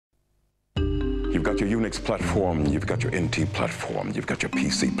You've got your Unix platform, you've got your NT platform, you've got your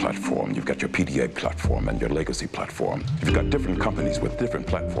PC platform, you've got your PDA platform and your legacy platform. You've got different companies with different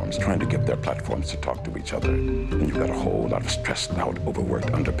platforms trying to get their platforms to talk to each other. And you've got a whole lot of stressed out,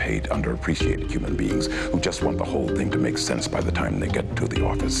 overworked, underpaid, underappreciated human beings who just want the whole thing to make sense by the time they get to the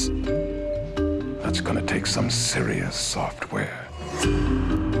office. That's gonna take some serious software.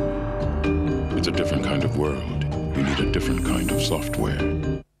 It's a different kind of world. You need a different kind of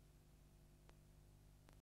software.